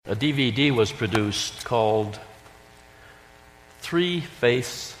a DVD was produced called Three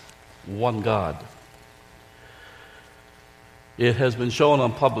Faiths, One God. It has been shown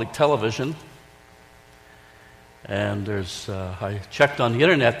on public television, and I checked on the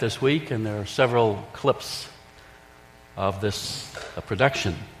internet this week, and there are several clips of this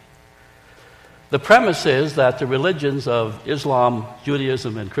production. The premise is that the religions of Islam,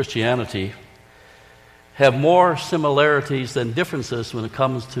 Judaism, and Christianity have more similarities than differences when it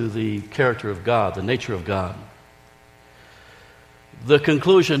comes to the character of God, the nature of God. The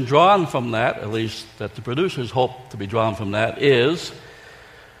conclusion drawn from that, at least that the producers hope to be drawn from that, is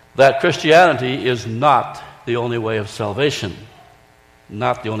that Christianity is not the only way of salvation,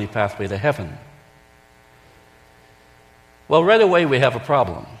 not the only pathway to heaven. Well, right away we have a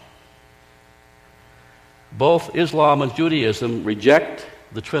problem. Both Islam and Judaism reject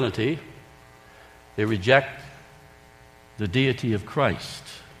the Trinity. They reject the deity of Christ.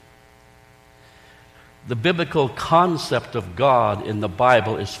 The biblical concept of God in the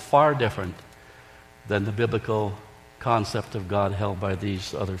Bible is far different than the biblical concept of God held by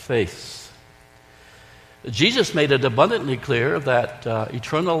these other faiths. Jesus made it abundantly clear that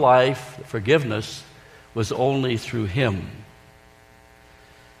eternal life, forgiveness, was only through Him.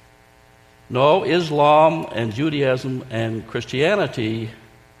 No, Islam and Judaism and Christianity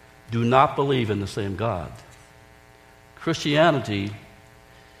do not believe in the same God. Christianity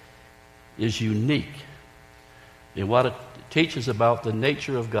is unique in what it teaches about the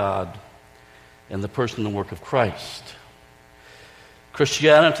nature of God and the person and work of Christ.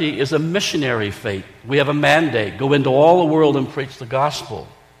 Christianity is a missionary faith. We have a mandate: go into all the world and preach the gospel.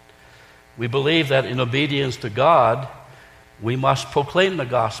 We believe that in obedience to God, we must proclaim the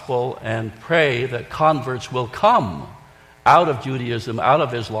gospel and pray that converts will come out of Judaism, out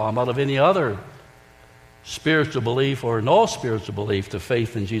of Islam, out of any other spiritual belief or no spiritual belief to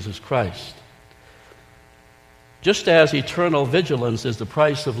faith in Jesus Christ. Just as eternal vigilance is the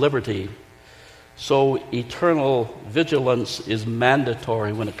price of liberty, so eternal vigilance is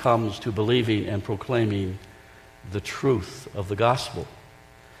mandatory when it comes to believing and proclaiming the truth of the gospel.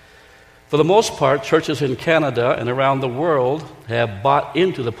 For the most part, churches in Canada and around the world have bought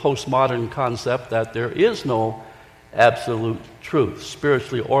into the postmodern concept that there is no absolute truth,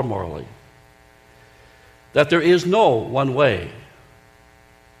 spiritually or morally. That there is no one way.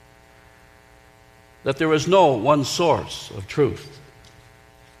 That there is no one source of truth.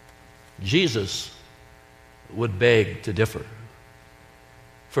 Jesus would beg to differ.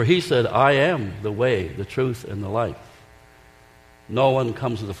 For He said, I am the way, the truth, and the life. No one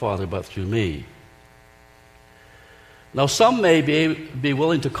comes to the Father but through me. Now, some may be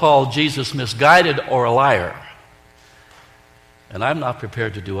willing to call Jesus misguided or a liar. And I'm not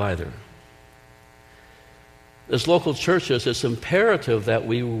prepared to do either. As local churches, it's imperative that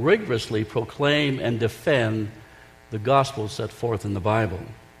we rigorously proclaim and defend the gospel set forth in the Bible.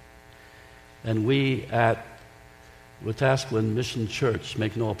 And we at Wetaskiwin Mission Church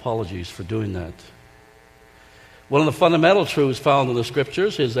make no apologies for doing that. One of the fundamental truths found in the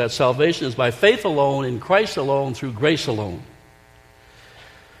Scriptures is that salvation is by faith alone, in Christ alone, through grace alone.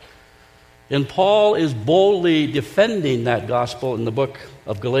 And Paul is boldly defending that gospel in the book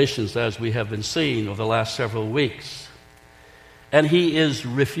of Galatians, as we have been seeing over the last several weeks. And he is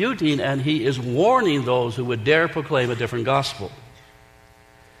refuting and he is warning those who would dare proclaim a different gospel.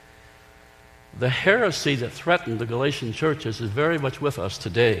 The heresy that threatened the Galatian churches is very much with us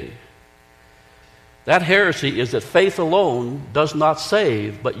today. That heresy is that faith alone does not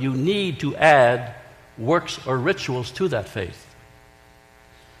save, but you need to add works or rituals to that faith.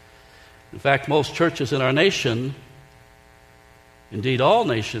 In fact, most churches in our nation, indeed all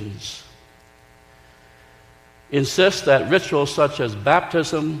nations, insist that rituals such as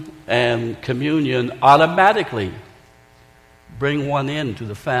baptism and communion automatically bring one into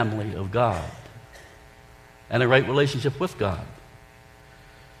the family of God and a right relationship with God.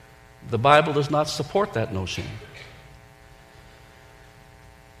 The Bible does not support that notion.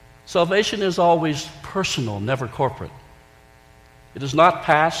 Salvation is always personal, never corporate. It is not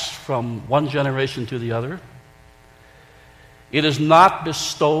passed from one generation to the other. It is not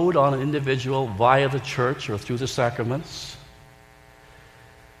bestowed on an individual via the church or through the sacraments.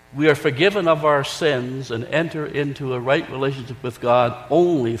 We are forgiven of our sins and enter into a right relationship with God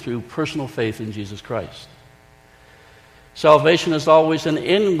only through personal faith in Jesus Christ. Salvation is always an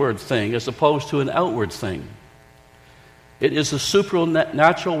inward thing as opposed to an outward thing. It is the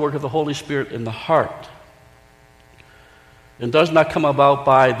supernatural work of the Holy Spirit in the heart. It does not come about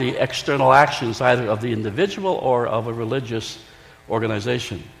by the external actions either of the individual or of a religious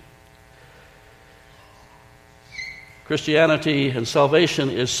organization. Christianity and salvation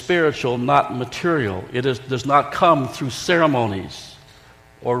is spiritual, not material. Does not come through ceremonies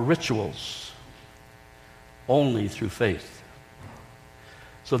or rituals, only through faith.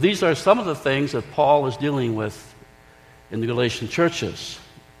 So these are some of the things that Paul is dealing with in the Galatian churches.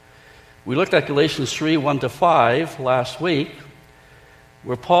 We looked at Galatians 3, 1-5 last week,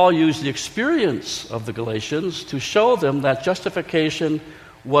 where Paul used the experience of the Galatians to show them that justification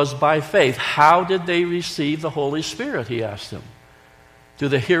was by faith. How did they receive the Holy Spirit, he asked them? Through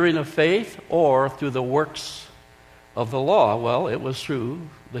the hearing of faith or through the works of the law? Well, it was through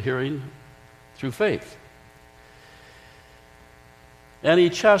the hearing through faith. And he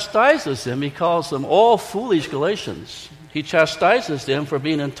chastises them. He calls them all foolish Galatians. He chastises them for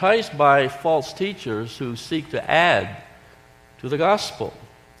being enticed by false teachers who seek to add to the gospel.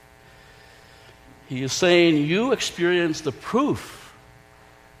 He is saying you experience the proof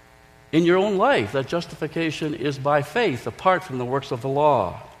in your own life that justification is by faith apart from the works of the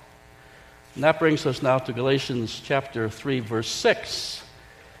law. And that brings us now to Galatians chapter 3, verse 6,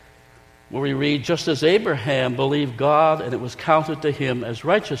 where we read, just as Abraham believed God and it was counted to him as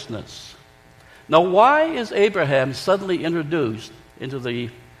righteousness. Now, why is Abraham suddenly introduced into the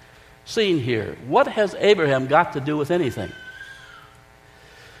scene here? What has Abraham got to do with anything?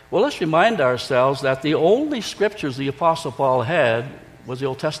 Well, let's remind ourselves that the only scriptures the Apostle Paul had was the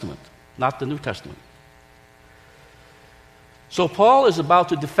Old Testament, not the New Testament. So Paul is about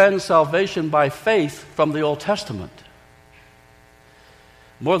to defend salvation by faith from the Old Testament.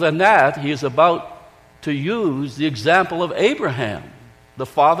 More than that, he is about to use the example of Abraham, the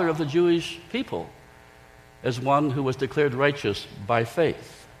father of the Jewish people, as one who was declared righteous by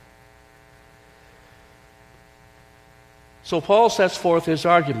faith. So Paul sets forth his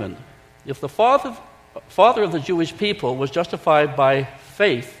argument. If the father of the Jewish people was justified by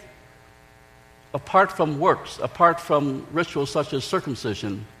faith, apart from works, apart from rituals such as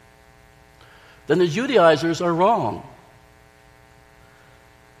circumcision, then the Judaizers are wrong.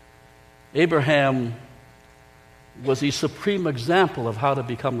 Abraham was the supreme example of how to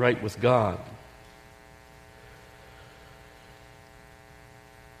become right with God.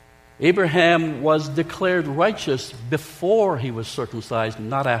 Abraham was declared righteous before he was circumcised,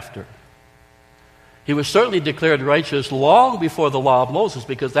 not after. He was certainly declared righteous long before the law of Moses,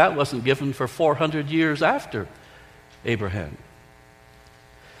 because that wasn't given for 400 years after Abraham.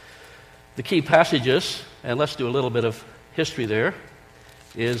 The key passages, and let's do a little bit of history there,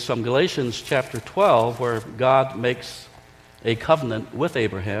 is from Galatians chapter 12, where God makes a covenant with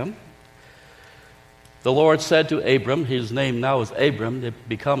Abraham. The Lord said to Abram, his name now is Abram, it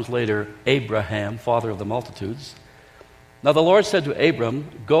becomes later Abraham, father of the multitudes. Now the Lord said to Abram,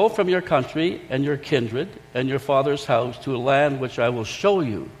 go from your country and your kindred and your father's house to a land which I will show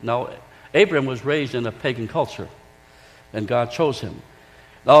you. Now Abram was raised in a pagan culture, and God chose him.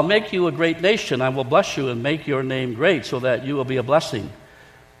 Now I'll make you a great nation. I will bless you and make your name great, so that you will be a blessing.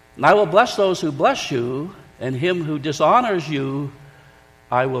 And I will bless those who bless you, and him who dishonors you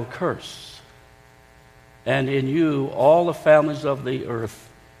I will curse. And in you all the families of the earth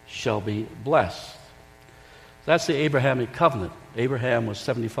shall be blessed. That's the Abrahamic covenant. Abraham was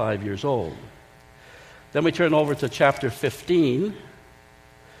 75 years old. Then we turn over to chapter 15.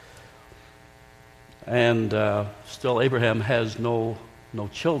 And still Abraham has no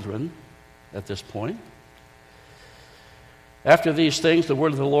children at this point. After these things, the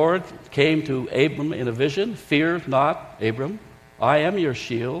word of the Lord came to Abram in a vision. Fear not, Abram. I am your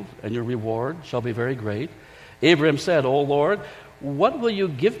shield, and your reward shall be very great. Abram said, O Lord, what will you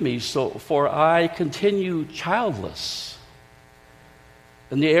give me for I continue childless?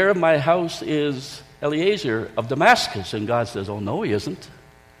 And the heir of my house is Eliezer of Damascus. And God says, oh, no, he isn't.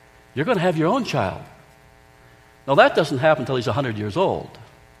 You're going to have your own child. Now, that doesn't happen until he's 100 years old,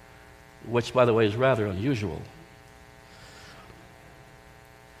 which, by the way, is rather unusual.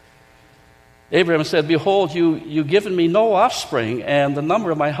 Abraham said, behold, you've given me no offspring, and the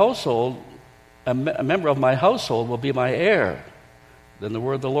number of my household, a member of my household will be my heir. Then the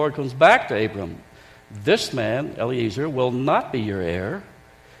word of the Lord comes back to Abram. This man, Eliezer, will not be your heir.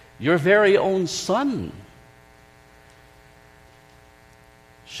 Your very own son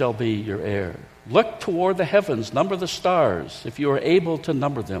shall be your heir. Look toward the heavens, number the stars, if you are able to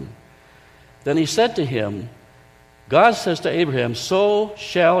number them. Then he said to him, God says to Abraham, so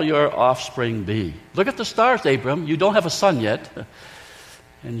shall your offspring be. Look at the stars, Abram. You don't have a son yet,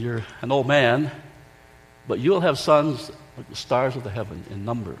 and you're an old man, but you'll have sons like the stars of the heaven in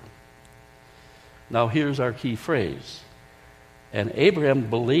number. Now here's our key phrase. And Abraham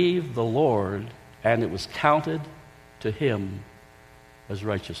believed the Lord, and it was counted to him as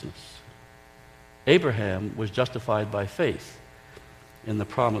righteousness. Abraham was justified by faith in the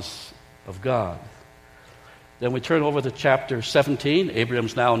promise of God. Then we turn over to chapter 17.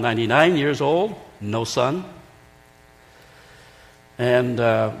 Abraham's now 99 years old, no son. And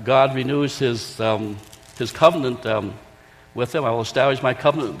God renews his covenant with him. I will establish my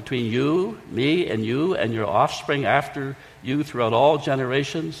covenant between you, me, and you, and your offspring after you throughout all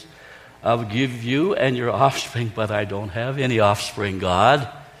generations. I will give you and your offspring, but I don't have any offspring, God.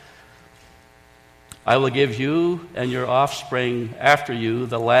 I will give you and your offspring after you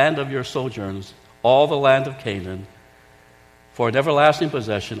the land of your sojourns, all the land of Canaan. For an everlasting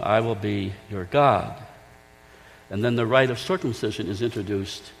possession, I will be your God. And then the rite of circumcision is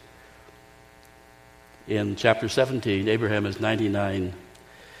introduced in chapter 17. Abraham is 99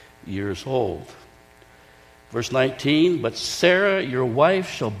 years old. Verse 19, but Sarah, your wife,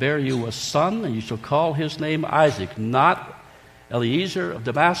 shall bear you a son, and you shall call his name Isaac, not Eliezer of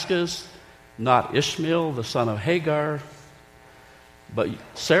Damascus, not Ishmael, the son of Hagar, but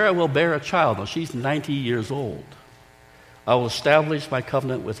Sarah will bear a child. Now she's 90 years old. I will establish my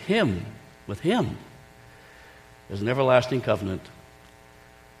covenant with him, as an everlasting covenant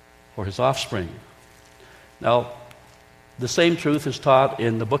for his offspring. Now, the same truth is taught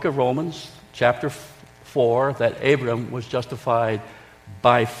in the book of Romans, chapter 4, that Abram was justified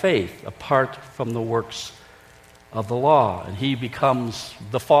by faith, apart from the works of the law. And he becomes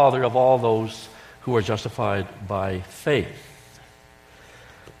the father of all those who are justified by faith.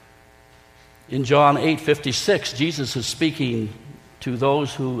 In John 8:56, Jesus is speaking to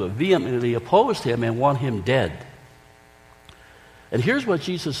those who vehemently opposed him and want him dead. And here's what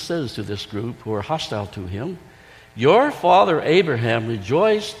Jesus says to this group who are hostile to him. Your father Abraham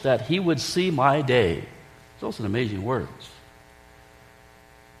rejoiced that he would see my day. Those are amazing words.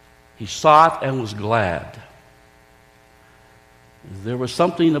 He saw it and was glad. There was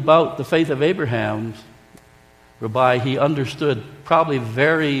something about the faith of Abraham whereby he understood, probably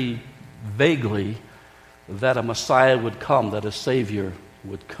very vaguely, that a Messiah would come, that a Savior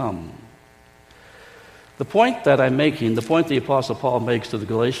would come. The point that I'm making, the point the Apostle Paul makes to the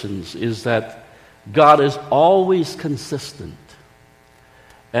Galatians, is that God is always consistent,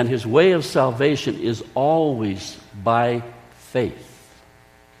 and his way of salvation is always by faith.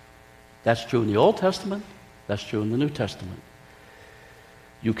 That's true in the Old Testament, that's true in the New Testament.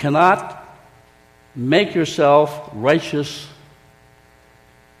 You cannot make yourself righteous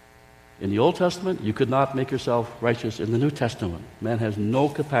in the Old Testament. You could not make yourself righteous in the New Testament. Man has no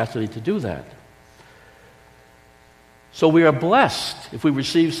capacity to do that. So we are blessed if we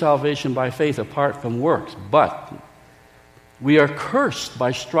receive salvation by faith apart from works, but we are cursed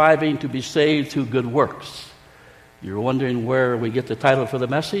by striving to be saved through good works. You're wondering where we get the title for the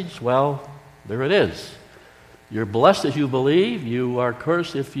message? Well, there it is. You're blessed if you believe. You are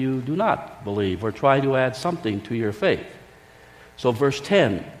cursed if you do not believe or try to add something to your faith. So verse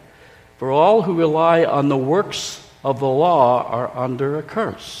 10, for all who rely on the works of the law are under a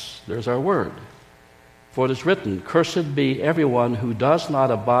curse. There's our word. For it is written, cursed be everyone who does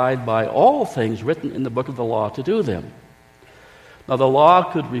not abide by all things written in the book of the law to do them. Now the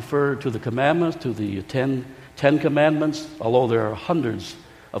law could refer to the commandments, to the Ten Commandments, although there are hundreds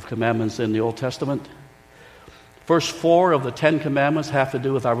of commandments in the Old Testament. First 4 of the 10 Commandments have to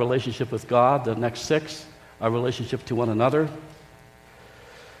do with our relationship with God. The next 6, our relationship to one another.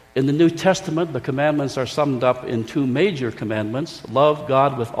 In the New Testament, the commandments are summed up in 2 major commandments. Love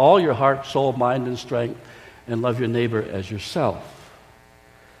God with all your heart, soul, mind, and strength, and love your neighbor as yourself.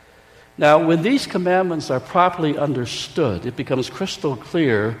 Now, when these commandments are properly understood, it becomes crystal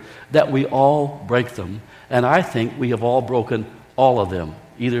clear that we all break them, and I think we have all broken all of them,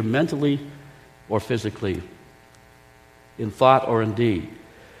 either mentally or physically, in thought or in deed.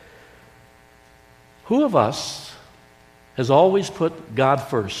 Who of us has always put God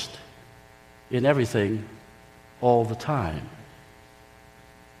first in everything all the time?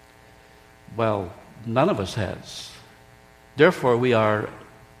 Well, none of us has. Therefore, we are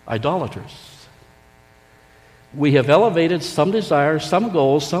idolaters. We have elevated some desires, some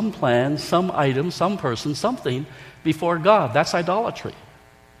goals, some plans, some items, some person, something before God. That's idolatry.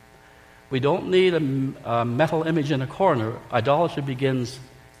 We don't need a metal image in a corner. Idolatry begins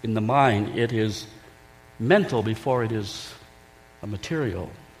in the mind. It is mental before it is a material.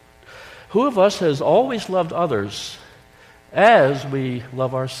 Who of us has always loved others as we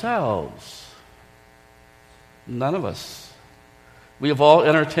love ourselves? None of us. We have all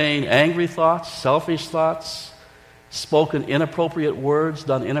entertained angry thoughts, selfish thoughts, spoken inappropriate words,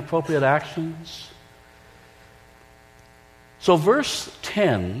 done inappropriate actions. So verse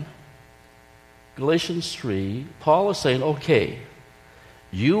 10, Galatians 3, Paul is saying, okay,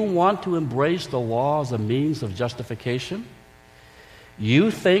 You want to embrace the law as a means of justification?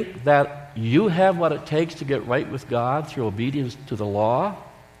 You think that you have what it takes to get right with God through obedience to the law?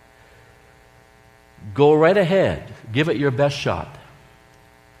 Go right ahead. Give it your best shot.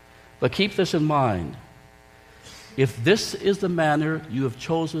 But keep this in mind. If this is the manner you have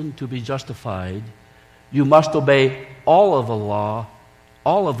chosen to be justified, you must obey all of the law,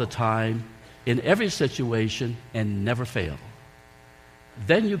 all of the time, in every situation, and never fail.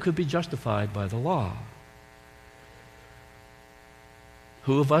 Then you could be justified by the law.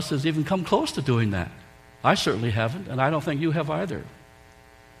 Who of us has even come close to doing that? I certainly haven't, and I don't think you have either.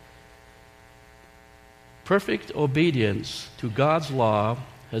 Perfect obedience to God's law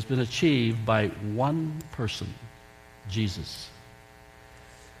has been achieved by one person, Jesus.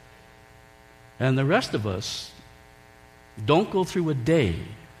 And the rest of us don't go through a day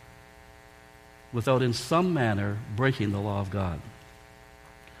without in some manner breaking the law of God.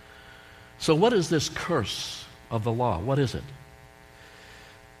 So what is this curse of the law? What is it?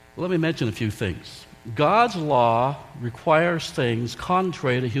 Well, let me mention a few things. God's law requires things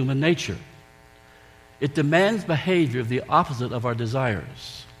contrary to human nature. It demands behavior the opposite of our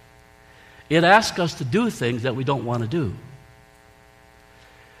desires. It asks us to do things that we don't want to do.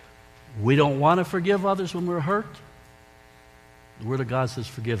 We don't want to forgive others when we're hurt. The Word of God says,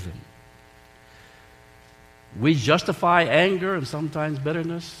 forgive them. We justify anger and sometimes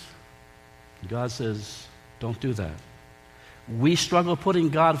bitterness. God says, don't do that. We struggle putting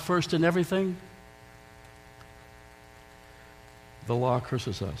God first in everything. The law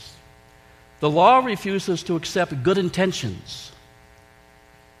curses us. The law refuses to accept good intentions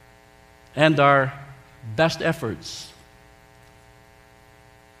and our best efforts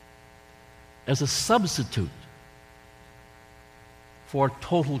as a substitute for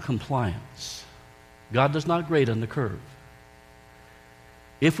total compliance. God does not grade on the curve.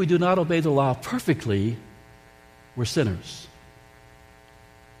 If we do not obey the law perfectly, we're sinners.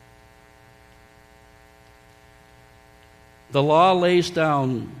 The law lays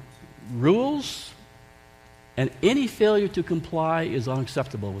down rules, and any failure to comply is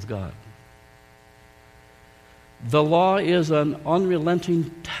unacceptable with God. The law is an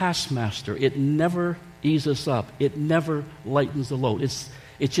unrelenting taskmaster. It never eases up. It never lightens the load.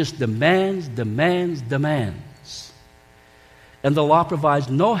 It just demands. And the law provides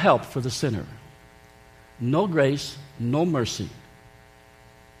no help for the sinner. No grace, no mercy.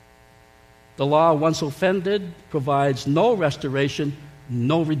 The law, once offended, provides no restoration,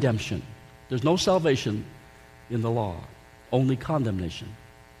 no redemption. There's no salvation in the law, only condemnation.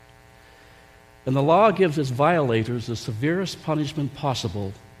 And the law gives its violators the severest punishment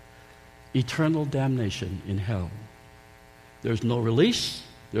possible, eternal damnation in hell. There's no release,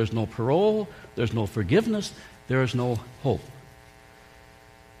 there's no parole, there's no forgiveness, there is no hope.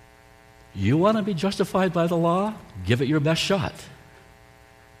 You want to be justified by the law? Give it your best shot.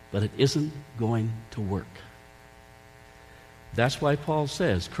 But it isn't going to work. That's why Paul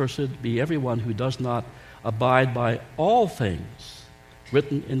says, cursed be everyone who does not abide by all things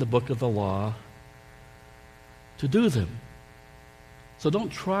written in the book of the law to do them. So don't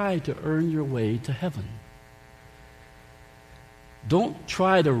try to earn your way to heaven. Don't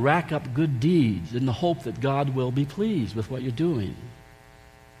try to rack up good deeds in the hope that God will be pleased with what you're doing.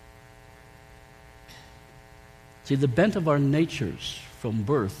 See, the bent of our natures from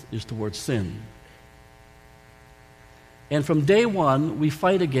birth is towards sin. And from day one, we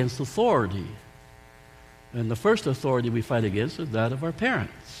fight against authority. And the first authority we fight against is that of our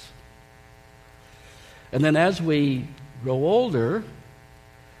parents. And then as we grow older,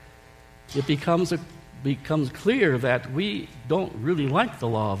 it becomes clear that we don't really like the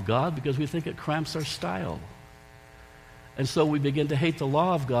law of God because we think it cramps our style. And so we begin to hate the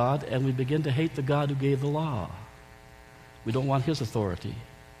law of God, and we begin to hate the God who gave the law. We don't want his authority.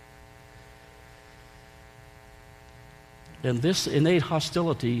 And this innate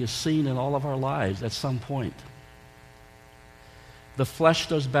hostility is seen in all of our lives at some point. The flesh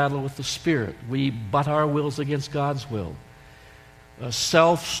does battle with the spirit. We butt our wills against God's will.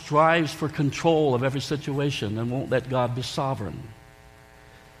 Self strives for control of every situation and won't let God be sovereign.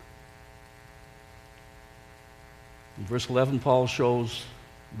 In verse 11, Paul shows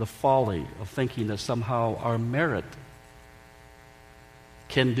the folly of thinking that somehow our merit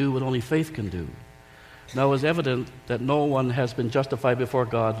can do what only faith can do. Now, it's evident that no one has been justified before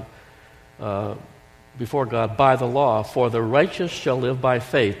God by the law, for the righteous shall live by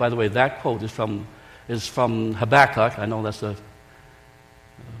faith. By the way, that quote is from Habakkuk. I know that's a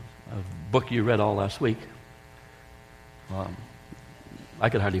book you read all last week. I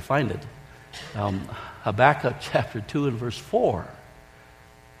could hardly find it. Habakkuk chapter 2 and verse 4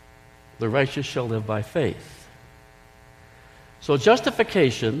 the righteous shall live by faith. So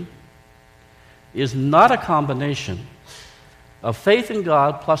justification is not a combination of faith in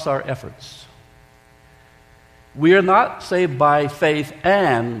God plus our efforts. We are not saved by faith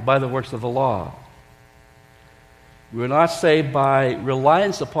and by the works of the law. We are not saved by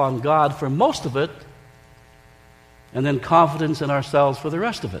reliance upon God for most of it and then confidence in ourselves for the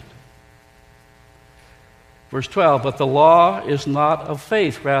rest of it. Verse 12, but the law is not of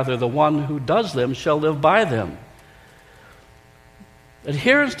faith, rather the one who does them shall live by them.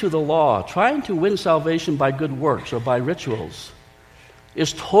 Adherence to the law, trying to win salvation by good works or by rituals,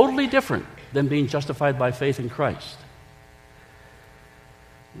 is totally different than being justified by faith in Christ.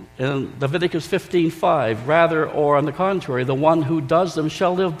 In Leviticus 15:5, rather, or on the contrary, the one who does them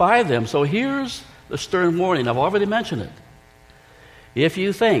shall live by them. So here's the stern warning. I've already mentioned it. If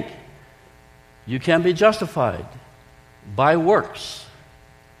you think you can be justified by works,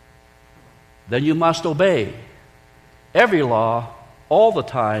 then you must obey every law all the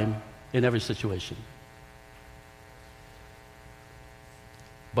time in every situation.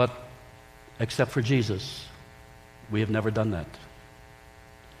 But except for Jesus, we have never done that.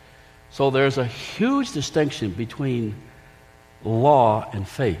 So there's a huge distinction between law and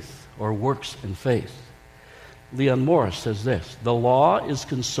faith, or works and faith. Leon Morris says this: the law is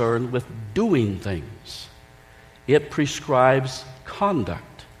concerned with doing things. It prescribes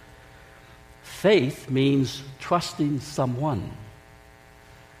conduct. Faith means trusting someone,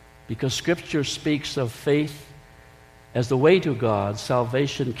 because Scripture speaks of faith as the way to God.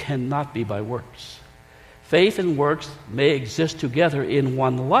 Salvation cannot be by works. Faith and works may exist together in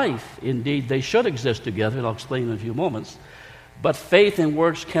one life. Indeed, they should exist together, and I'll explain in a few moments. But faith and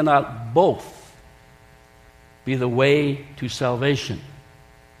works cannot both be the way to salvation.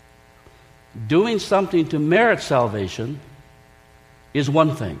 Doing something to merit salvation is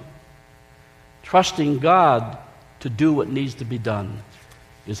one thing. Trusting God to do what needs to be done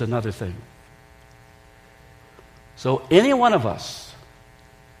is another thing. So any one of us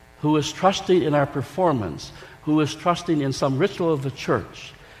who is trusting in our performance, who is trusting in some ritual of the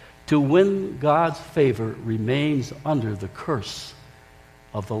church to win God's favor, remains under the curse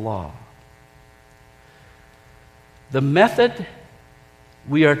of the law. The method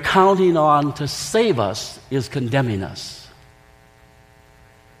we are counting on to save us is condemning us.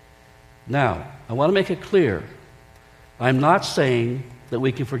 Now, I want to make it clear, I'm not saying that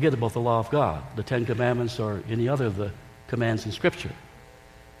we can forget about the law of God, the Ten Commandments or any other of the commands in Scripture.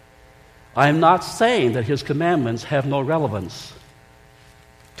 I'm not saying that His commandments have no relevance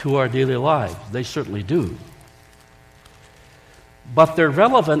to our daily lives. They certainly do. But they're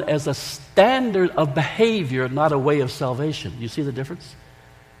relevant as a standard of behavior, not a way of salvation. You see the difference?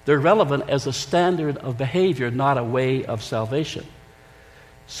 They're relevant as a standard of behavior, not a way of salvation.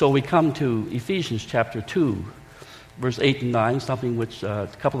 So we come to Ephesians chapter 2, verse 8 and 9, something which, a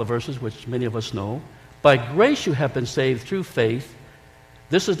couple of verses which many of us know. By grace you have been saved through faith.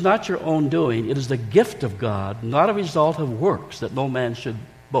 This is not your own doing. It is the gift of God, not a result of works, that no man should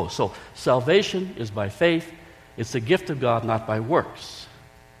boast. So salvation is by faith. It's the gift of God, not by works.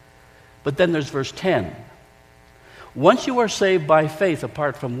 But then there's verse 10. Once you are saved by faith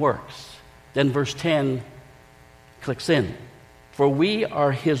apart from works, then verse 10 clicks in. For we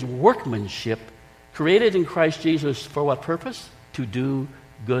are His workmanship, created in Christ Jesus for what purpose? To do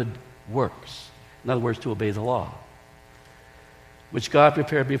good works. In other words, to obey the law, which God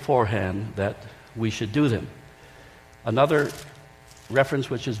prepared beforehand that we should do them. Another reference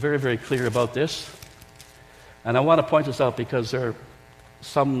which is very, very clear about this, and I want to point this out because there are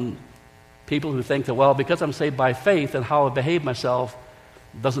some people who think that, well, because I'm saved by faith and how I behave myself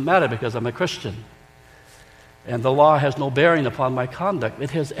doesn't matter because I'm a Christian. And the law has no bearing upon my conduct.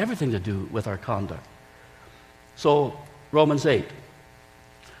 It has everything to do with our conduct. So, Romans 8.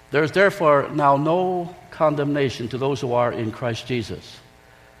 There is therefore now no condemnation to those who are in Christ Jesus.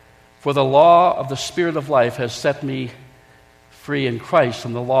 For the law of the Spirit of life has set me free in Christ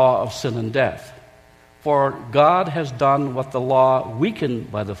from the law of sin and death. For God has done what the law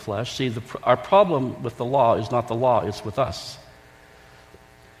weakened by the flesh. See, our problem with the law is not the law, it's with us.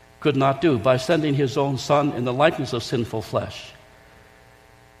 Could not do, by sending His own Son in the likeness of sinful flesh.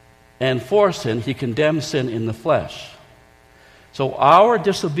 And for sin, He condemned sin in the flesh. So our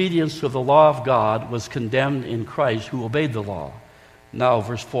disobedience to the law of God was condemned in Christ, who obeyed the law. Now,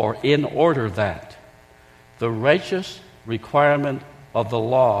 verse 4, in order that the righteous requirement of the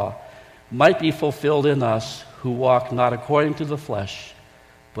law might be fulfilled in us who walk not according to the flesh,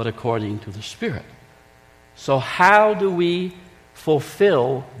 but according to the Spirit. So how do we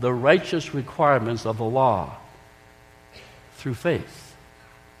fulfill the righteous requirements of the law? Through faith.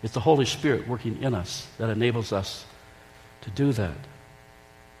 It's the Holy Spirit working in us that enables us to do that.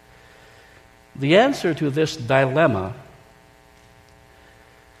 The answer to this dilemma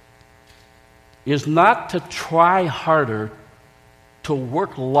is not to try harder, to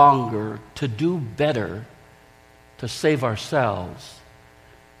work longer, to do better, to save ourselves.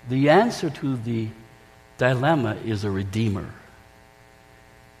 The answer to the dilemma is a Redeemer.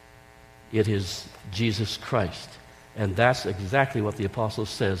 It is Jesus Christ. And that's exactly what the apostle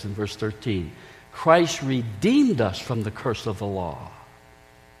says in verse 13. Christ redeemed us from the curse of the law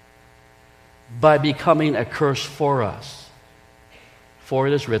by becoming a curse for us. For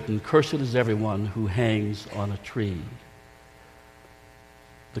it is written, "Cursed is everyone who hangs on a tree."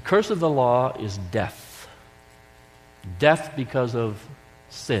 The curse of the law is death. Death because of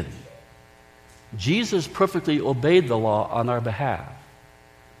sin. Jesus perfectly obeyed the law on our behalf.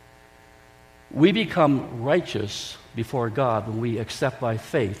 We become righteous before God when we accept by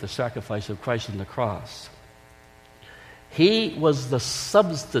faith the sacrifice of Christ on the cross. He was the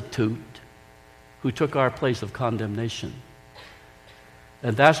substitute who took our place of condemnation.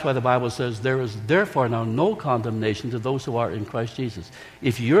 And that's why the Bible says, "There is therefore now no condemnation to those who are in Christ Jesus."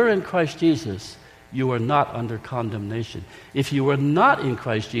 If you're in Christ Jesus, you are not under condemnation. If you are not in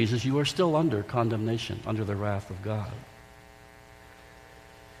Christ Jesus, you are still under condemnation, under the wrath of God.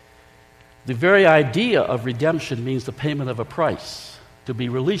 The very idea of redemption means the payment of a price, to be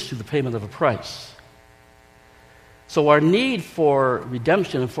released through the payment of a price. So our need for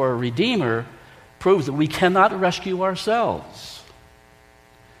redemption and for a Redeemer proves that we cannot rescue ourselves.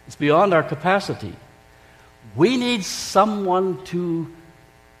 It's beyond our capacity. We need someone to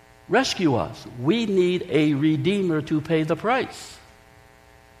rescue us. We need a Redeemer to pay the price.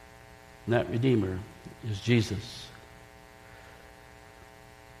 And that Redeemer is Jesus.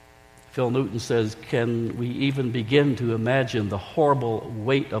 Phil Newton says, "Can we even begin to imagine the horrible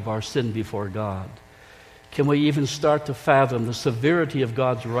weight of our sin before God? Can we even start to fathom the severity of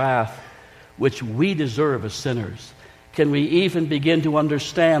God's wrath, which we deserve as sinners? Can we even begin to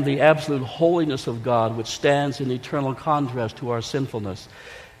understand the absolute holiness of God, which stands in eternal contrast to our sinfulness?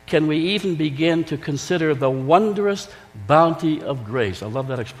 Can we even begin to consider the wondrous bounty of grace?" I love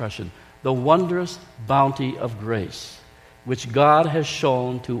that expression. The wondrous bounty of grace, which God has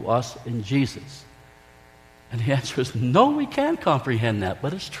shown to us in Jesus. And the answer is no, we can't comprehend that,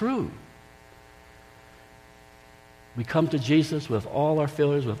 but it's true. We come to Jesus with all our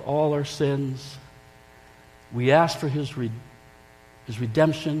failures, with all our sins. We ask for His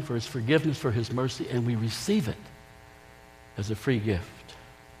redemption, for His forgiveness, for His mercy, and we receive it as a free gift.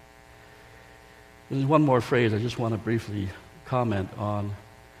 There's one more phrase I just want to briefly comment on.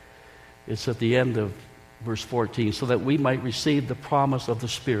 It's at the end of verse 14, "so that we might receive the promise of the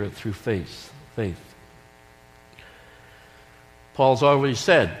Spirit through faith." Paul's already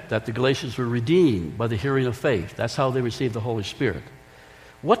said that the Galatians were redeemed by the hearing of faith. That's how they received the Holy Spirit.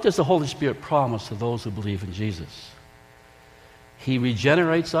 What does the Holy Spirit promise to those who believe in Jesus? He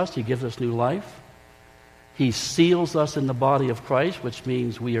regenerates us. He gives us new life. He seals us in the body of Christ, which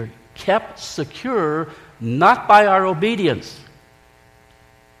means we are kept secure not by our obedience,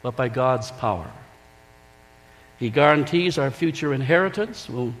 but by God's power. He guarantees our future inheritance.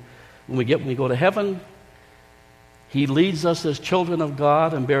 When we go to heaven, He leads us as children of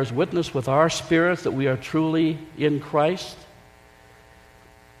God and bears witness with our spirits that we are truly in Christ.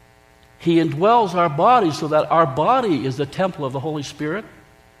 He indwells our bodies so that our body is the temple of the Holy Spirit.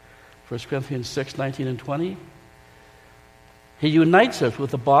 1 Corinthians 6:19 and 20. He unites us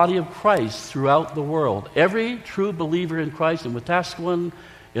with the body of Christ throughout the world. Every true believer in Christ in Wetaskiwin,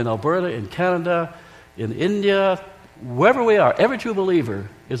 in Alberta, in Canada, in India, wherever we are, every true believer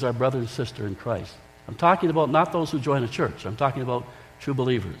is our brother and sister in Christ. I'm talking about not those who join a church. I'm talking about true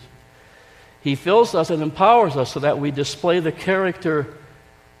believers. He fills us and empowers us so that we display the character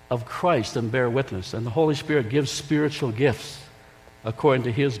of Christ and bear witness. And the Holy Spirit gives spiritual gifts according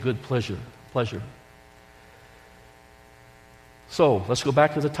to His good pleasure. So, let's go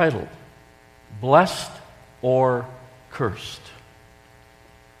back to the title. Blessed or cursed?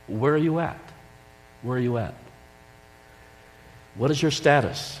 Where are you at? Where are you at? What is your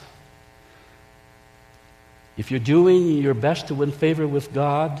status? If you're doing your best to win favor with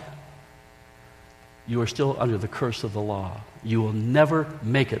God, you are still under the curse of the law. You will never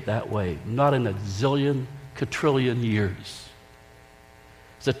make it that way, not in a zillion, quadrillion years.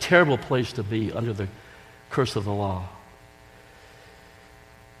 It's a terrible place to be, under the curse of the law.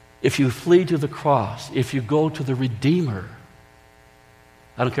 If you flee to the cross, if you go to the Redeemer,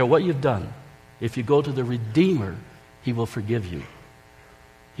 I don't care what you've done, if you go to the Redeemer, He will forgive you.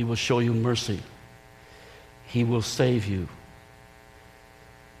 He will show you mercy. He will save you.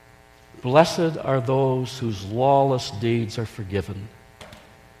 Blessed are those whose lawless deeds are forgiven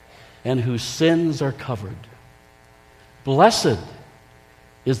and whose sins are covered. Blessed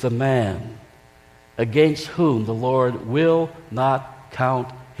is the man against whom the Lord will not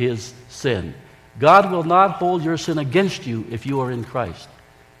count his sin. God will not hold your sin against you if you are in Christ,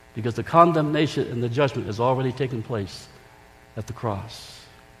 because the condemnation and the judgment has already taken place at the cross.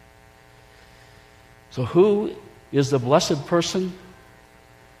 So who is the blessed person?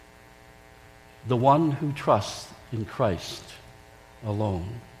 The one who trusts in Christ alone.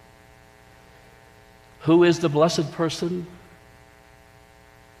 Who is the blessed person?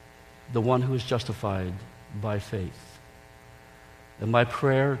 The one who is justified by faith. And my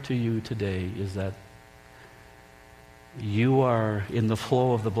prayer to you today is that you are in the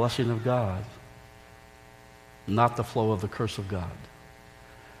flow of the blessing of God, not the flow of the curse of God.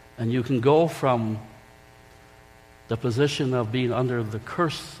 And you can go from the position of being under the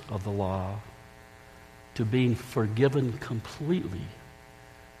curse of the law to being forgiven completely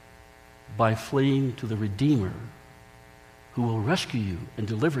by fleeing to the Redeemer who will rescue you and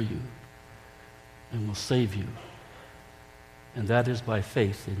deliver you and will save you. And that is by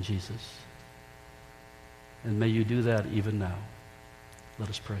faith in Jesus. And may you do that even now. Let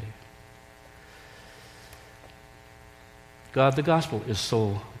us pray. God, the gospel is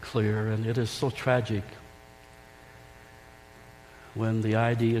so clear, and it is so tragic when the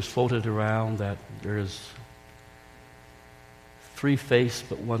idea is floated around that there is three faiths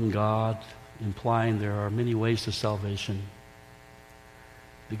but one God, implying there are many ways to salvation.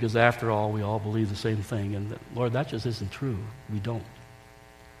 Because after all, we all believe the same thing. And Lord, that just isn't true. We don't.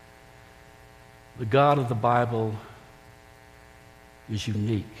 The God of the Bible is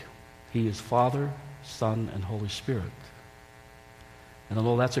unique. He is Father, Son, and Holy Spirit. And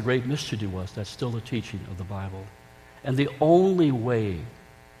although that's a great mystery to us, that's still the teaching of the Bible. And the only way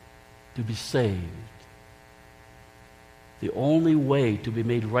to be saved, the only way to be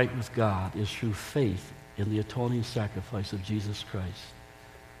made right with God is through faith in the atoning sacrifice of Jesus Christ.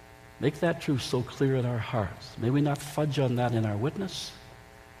 Make that truth so clear in our hearts. May we not fudge on that in our witness.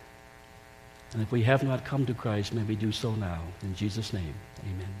 And if we have not come to Christ, may we do so now. In Jesus' name,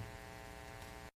 amen.